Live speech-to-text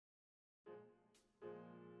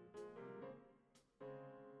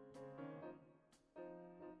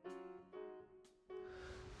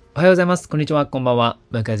おはようございます。こんにちは。こんばんは。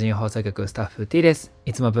文化人放送局スタッフ T です。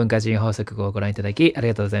いつも文化人放送局をご覧いただきあり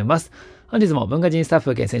がとうございます。本日も文化人スタッ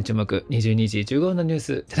フ厳選注目22時15分のニュー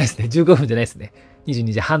スじゃないですね。15分じゃないですね。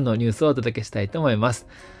22時半のニュースをお届けしたいと思います。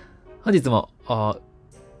本日も、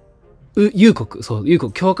夕刻、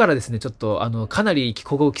今日からですね、ちょっとかなり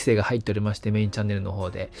国語規制が入っておりまして、メインチャンネルの方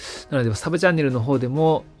で。なので、サブチャンネルの方で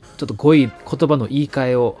も、ちょっと言葉の言い換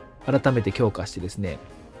えを改めて強化してですね、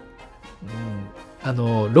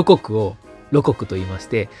露国を露国と言いまし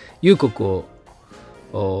て、夕刻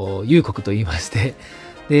を夕刻と言いまして、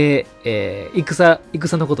で、戦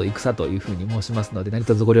のことを戦というふうに申しますので、何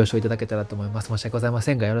卒ご了承いただけたらと思います。申し訳ございま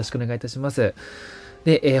せんが、よろしくお願いいたします。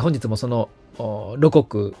で、本日もその露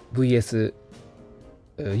国 VS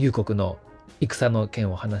夕刻の戦の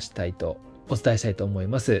件を話したいと、お伝えしたいと思い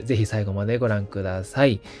ます。ぜひ最後までご覧くださ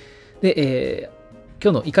い。で、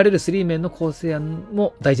今日のイカれる3面の構成案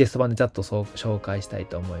もダイジェスト版でざっと紹介したい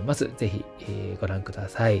と思います。ぜひ、ご覧くだ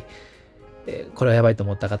さい。これはやばいと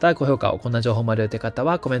思った方は高評価を、こんな情報までという方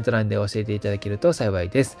はコメント欄で教えていただけると幸い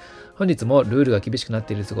です。本日もルールが厳しくなっ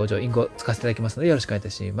ている都合上、隠語を使わせていただきますのでよろしくお願いいた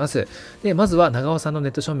します。で、まずは長尾さんのネ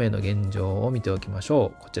ット署名の現状を見ておきまし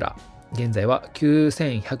ょう。こちら。現在は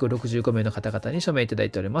9165名の方々に署名いただ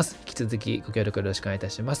いております。引き続きご協力よろしくお願いいた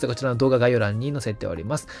します。こちらの動画概要欄に載せており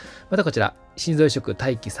ます。またこちら、心臓移植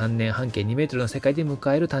待機3年半径2メートルの世界で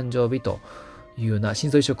迎える誕生日というような心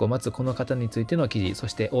臓移植を待つこの方についての記事、そ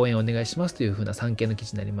して応援お願いしますというふうな3件の記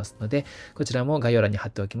事になりますので、こちらも概要欄に貼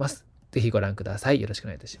っておきます。ぜひご覧ください。よろしくお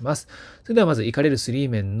願いいたします。それではまず、イカれる3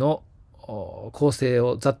面の構成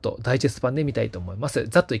をざっとダイジェスト版で見たいと思います。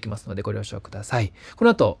ざっといきますのでご了承ください。こ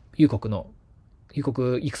の後、夕刻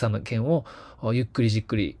戦の件をゆっくりじっ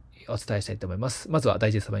くりお伝えしたいと思います。まずはダ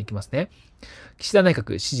イジェスト版いきますね。岸田内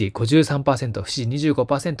閣支持 53%、不支持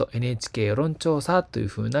 25%、NHK 世論調査という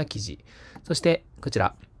ふうな記事。そしてこち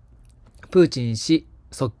ら、プーチン氏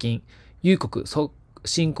側近、夕刻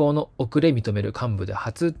侵攻の遅れ認める幹部で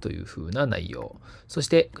初というふうな内容。そし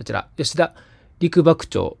てこちら、吉田陸幕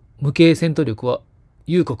長、無形戦闘力は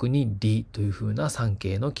夕刻に利というふうな産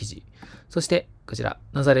経の記事。そしてこちら、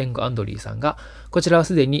ナザレンゴ・アンドリーさんが、こちらは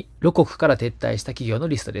すでに露国から撤退した企業の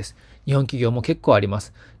リストです。日本企業も結構ありま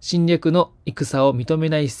す。侵略の戦を認め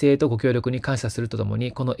ない姿勢とご協力に感謝するととも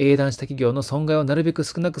に、この英断した企業の損害をなるべく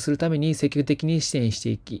少なくするために積極的に支援し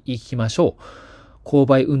ていきましょう。購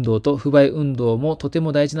買運動と不買運動もとて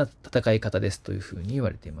も大事な戦い方ですというふうに言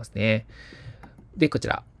われていますね。で、こち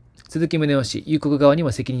ら。鈴木宗男氏、夕刻側に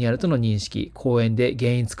も責任あるとの認識、公園で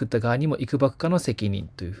原因作った側にも幾ばくかの責任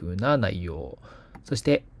というふうな内容。そし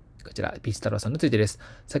て、こちら、ピッチ太郎さんのついてです。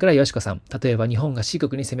桜井よしこさん、例えば日本が四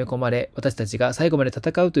国に攻め込まれ、私たちが最後まで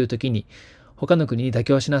戦うという時に、他の国に妥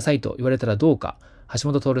協しなさいと言われたらどうか。橋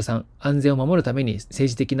本徹さん、安全を守るために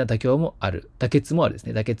政治的な妥協もある。妥結もあるです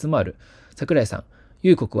ね。妥結もある。桜井さん、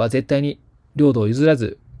夕刻は絶対に領土を譲ら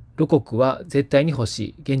ず、露国は絶対に欲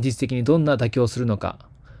しい。現実的にどんな妥協をするのか。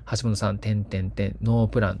橋本さん、ノー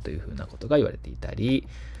プランというふうなことが言われていたり、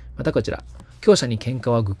またこちら、強者に喧嘩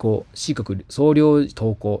は愚行、四国総領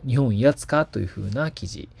投降、日本威圧かというふうな記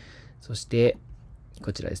事。そして、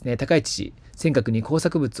こちらですね、高市氏、尖閣に工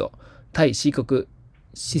作物を、対四国、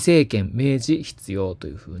市政権明示必要と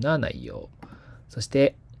いうふうな内容。そし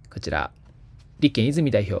て、こちら、立憲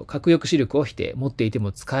泉代表、核抑止力を否定、持っていて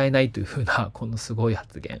も使えないというふうな、このすごい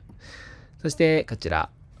発言。そして、こちら、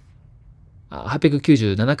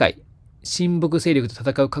897回、親北勢力と戦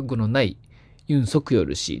う覚悟のないユン・ソクヨ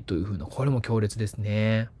ル氏というふうな、これも強烈です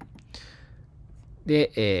ね。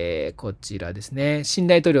で、こちらですね。新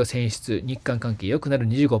大統領選出、日韓関係良くなる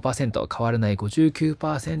 25%、変わらない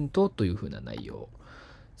 59% というふうな内容。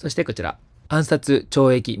そしてこちら、暗殺、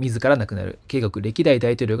懲役、自ら亡くなる、計画歴代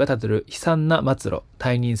大統領がたどる悲惨な末路、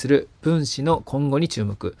退任する文氏の今後に注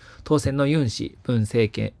目、当選のユン氏、文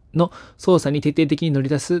政権の捜査に徹底的に乗り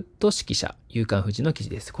出すと指揮者、夕刊富士の記事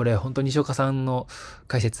です。これは本当に西岡さんの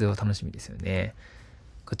解説を楽しみですよね。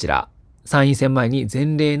こちら、参院選前に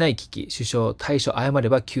前例ない危機、首相対処誤れ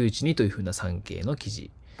ば窮地にというふうな産経の記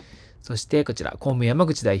事。そしてこちら、公務山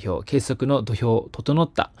口代表、結束の土俵整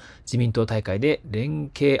った自民党大会で連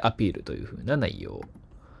携アピールというふうな内容。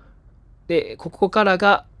で、ここから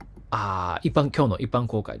が、今日の一般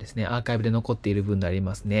公開ですね。アーカイブで残っている分であり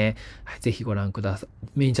ますね。はい、ぜひご覧ください。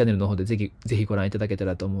メインチャンネルの方でぜひご覧いただけた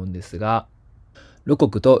らと思うんですが、露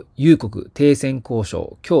国と夕刻停戦交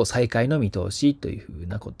渉、今日再開の見通しというふう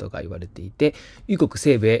なことが言われていて、夕刻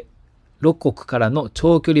西部へ露国からの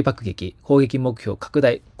長距離爆撃、攻撃目標拡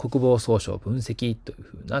大、国防総省分析という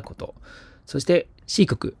ふうなこと。そして、C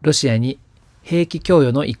国、ロシアに兵器供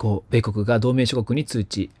与の意向、米国が同盟諸国に通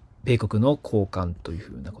知、米国の交換という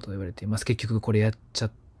ふうなことが言われています。結局これやっちゃ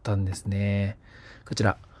っったんですね。こち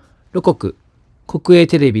ら、露国、国営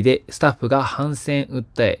テレビでスタッフが反戦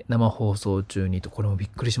訴え生放送中にと、これもびっ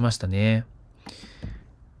くりしましたね。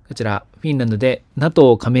こちら、フィンランドで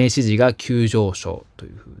NATO 加盟支持が急上昇とい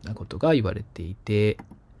うふうなことが言われていて、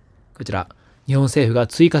こちら、日本政府が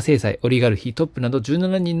追加制裁、オリガルヒトップなど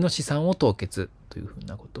17人の資産を凍結というふう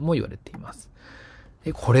なことも言われています。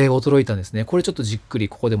でこれ驚いたんですね。これちょっとじっくり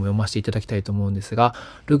ここでも読ませていただきたいと思うんですが、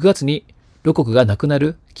6月に露国がなくな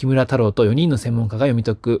る木村太郎と4人の専門家が読み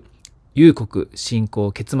解く幽国侵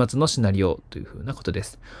攻結末のシナリオというふうなことで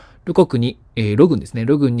す。露国に、露軍ですね。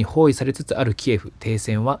露軍に包囲されつつあるキエフ。停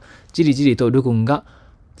戦はじりじりと露軍が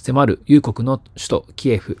迫る幽国の首都キ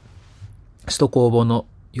エフ。首都攻防の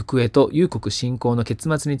行方と幽国侵攻の結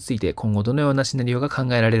末について今後どのようなシナリオが考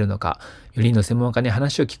えられるのか、4人の専門家に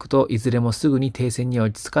話を聞くといずれもすぐに停戦には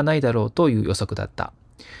落ち着かないだろうという予測だった。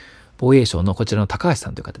防衛省のこちらの高橋さ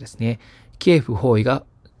んという方ですね。キエフ包囲が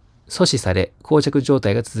阻止され膠着状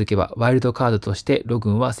態が続けばワイルドカードとして露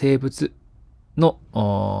軍は生物の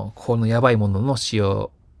このやばいものの使用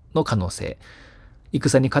の可能性。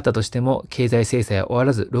戦に勝ったとしても経済制裁は終わ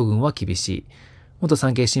らず露軍は厳しい。元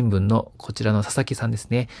産経新聞のこちらの佐々木さんです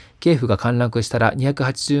ね。キエフが陥落したら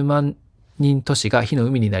280万人都市が火の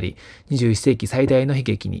海になり、21世紀最大の悲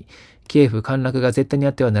劇に。キエフ陥落が絶対に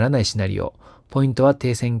あってはならないシナリオ。ポイントは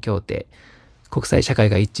停戦協定。国際社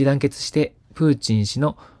会が一致団結してプーチン氏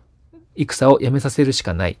の戦をやめさせるし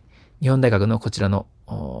かない。日本大学のこちらの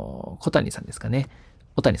小谷さんですかね。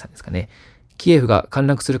小谷さんですかね。キエフが陥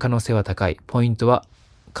落する可能性は高い。ポイントは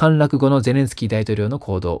陥落後のゼレンスキー大統領の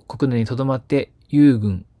行動。国内に留まって幽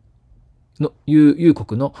国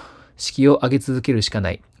の士気を上げ続けるしか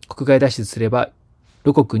ない。国外脱出すれば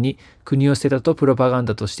露国に国を捨てたとプロパガン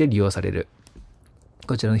ダとして利用される。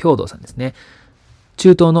こちらの兵頭さんですね。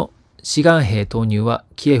中東の志願兵投入は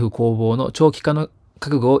キエフ攻防の長期化の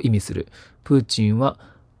覚悟を意味する。プーチンは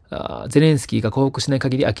ゼレンスキーが降伏しない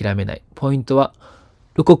限り諦めない。ポイントは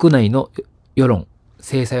露国内の世論、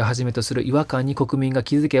制裁をはじめとする違和感に国民が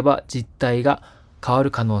気づけば実態が変わ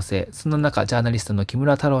る可能性。その中、ジャーナリストの木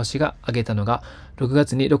村太郎氏が挙げたのが、6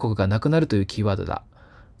月に露国がなくなるというキーワードだ。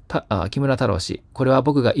木村太郎氏、これは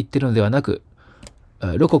僕が言ってるのではなく、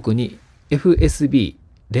露国に FSB、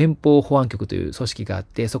連邦保安局という組織があっ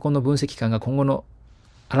て、そこの分析官が今後の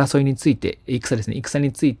争いについて、戦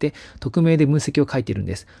について、匿名で分析を書いているん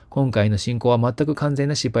です。今回の侵攻は全く完全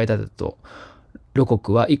な失敗だったと。露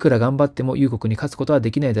国はいくら頑張っても幽国に勝つことは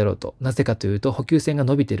できないだろうと。なぜかというと補給線が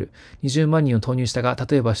伸びている。20万人を投入したが、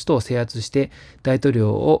例えば首都を制圧して大統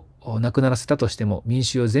領を亡くならせたとしても、民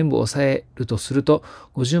衆を全部抑えるとすると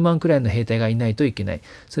50万くらいの兵隊がいないといけない。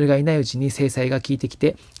それがいないうちに制裁が効いてき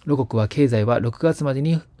て、露国は経済は6月まで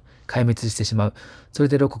に壊滅してしまう。それ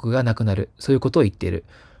で露国がなくなる。そういうことを言っている。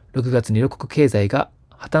6月に露国経済が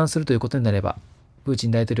破綻するということになれば、プーチ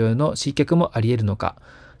ン大統領の失脚もあり得るのか。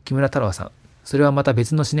木村太郎さん。それはまた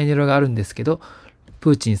別のシナリオがあるんですけど、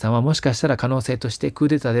プーチンさんはもしかしたら可能性としてクー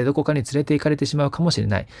デターでどこかに連れて行かれてしまうかもしれ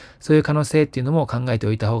ない。そういう可能性っていうのも考えて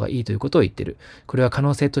おいた方がいいということを言ってる。これは可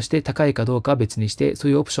能性として高いかどうかは別にして、そ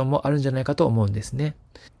ういうオプションもあるんじゃないかと思うんですね。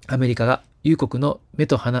アメリカが幽国の目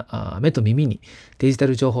と耳にデジタ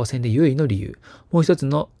ル情報戦で優位の理由。もう一つ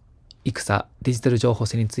の戦、デジタル情報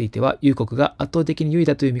戦については幽国が圧倒的に優位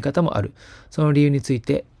だという見方もある。その理由につい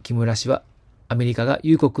て木村氏は、アメリカが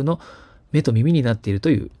幽国の目と耳になっていると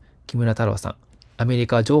いう木村太郎さん。アメリ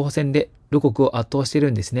カは情報戦で露国を圧倒している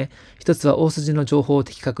んですね。一つは大筋の情報を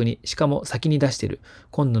的確に、しかも先に出している。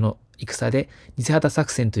今度の戦で偽旗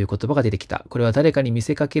作戦という言葉が出てきた。これは誰かに見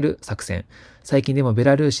せかける作戦。最近でもベ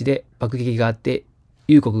ラルーシで爆撃があって、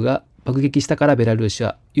幽国が爆撃したからベラルーシ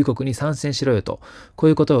は幽国に参戦しろよと。こう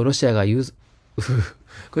いうことをロシアが言う。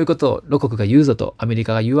こういうことを露国が言うぞとアメリ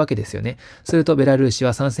カが言うわけですよね。するとベラルーシ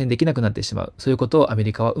は参戦できなくなってしまう。そういうことをアメ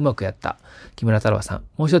リカはうまくやった。木村太郎さん。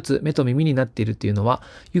もう一つ目と耳になっているっていうのは、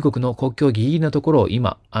幽国の国境ギリギリのところを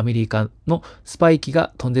今、アメリカのスパイ機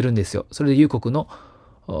が飛んでるんですよ。それで幽国の、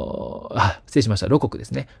失礼しました。露国で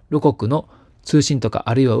すね。露国の通信とか、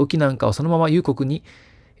あるいは武器なんかをそのまま幽国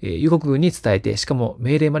軍に伝えて、しかも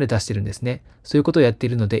命令まで出してるんですね。そういうことをやってい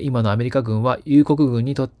るので、今のアメリカ軍は幽国軍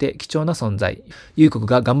にとって貴重な存在。幽国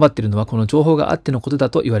が頑張っているのはこの情報があってのこと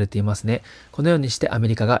だと言われていますね。このようにしてアメ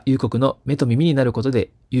リカが幽国の目と耳になること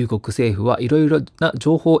で、幽国政府はいろいろな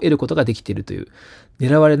情報を得ることができているという、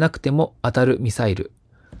狙われなくても当たるミサイル。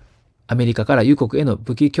アメリカから幽国への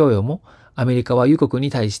武器供与も、アメリカは幽国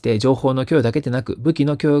に対して情報の供与だけでなく、武器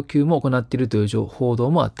の供給も行っているという報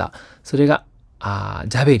道もあった。それがジ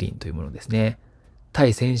ャベリンというものですね。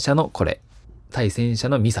対戦車の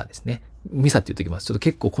ミサですね。ミサって言っておきます。ちょっと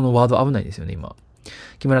結構このワード危ないですよね、今。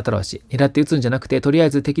木村太郎氏、狙って撃つんじゃなくて、とりあえ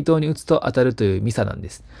ず適当に撃つと当たるというミサなんで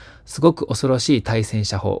す。すごく恐ろしい対戦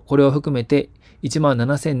車砲。これを含めて、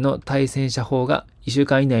17,000の対戦車砲が1週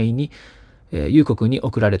間以内に、友国に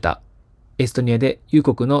送られた。エストニアで友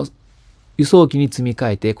国の輸送機に積み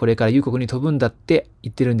替えて、これから友国に飛ぶんだって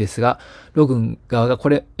言ってるんですが、ロ軍側が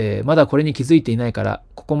まだこれに気づいていないから、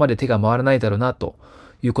ここまで手が回らないだろうな、と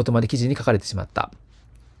いうことまで記事に書かれてしまった。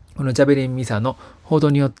このジャベリンミサの報道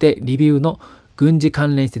によって、リビウの軍事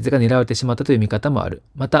関連施設が狙われてしまったという見方もある。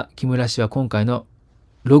また、木村氏は今回の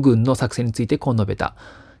ロ軍の作戦についてこう述べた。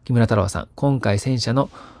木村太郎さん、今回戦車の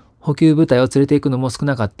補給部隊を連れて行くのも少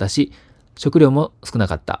なかったし、食料も少な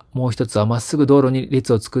かった。もう一つはまっすぐ道路に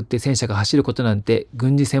列を作って戦車が走ることなんて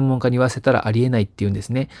軍事専門家に言わせたらありえないっていうんです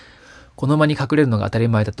ね。この間に隠れるのが当たり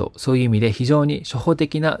前だと、そういう意味で非常に初歩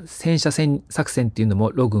的な戦車作戦っていうの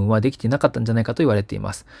もロ軍はできていなかったんじゃないかと言われてい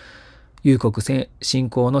ます。友国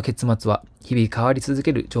侵攻の結末は日々変わり続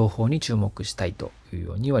ける情報に注目したいという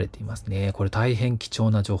ように言われていますね。これ大変貴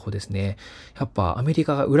重な情報ですね。やっぱアメリ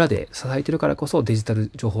カが裏で支えてるからこそデジタ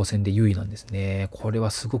ル情報戦で優位なんですね。これ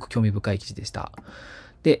はすごく興味深い記事でした。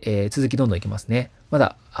で、続きどんどんいきますね。ま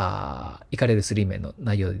だ、イカれる3面の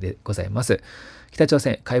内容でございます。北朝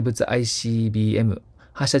鮮怪物 ICBM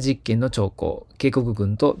発射実験の兆候、警告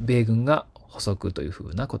軍と米軍が補足というふ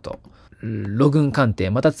うなこと。ロ軍艦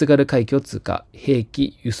艇また津軽海峡通過、兵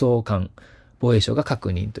器輸送艦防衛省が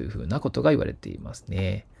確認というふうなことが言われています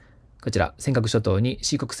ね。こちら尖閣諸島に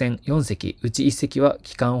四国船4隻うち1隻は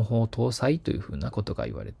機関砲搭載というふうなことが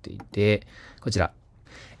言われていて、こちら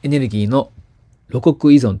エネルギーの露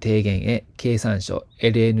国依存低減へ経産省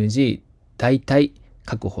LNG 代替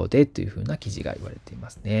確保でというふうな記事が言われてい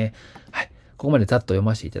ますね。はい、ここまでざっと読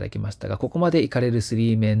ませていただきましたが、ここまでイカれる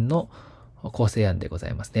3面の構成案でござ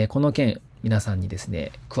いますね。この件、皆さんにです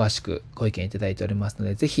ね、詳しくご意見いただいておりますの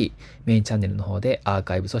で、ぜひメインチャンネルの方でアー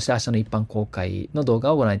カイブ、そして明日の一般公開の動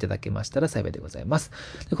画をご覧いただけましたら幸いでございます。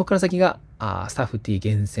でここから先がスタッフ T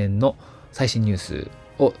厳選の最新ニュース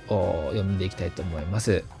を読んでいきたいと思いま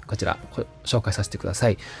す。こちら、紹介させてくださ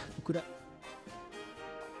い。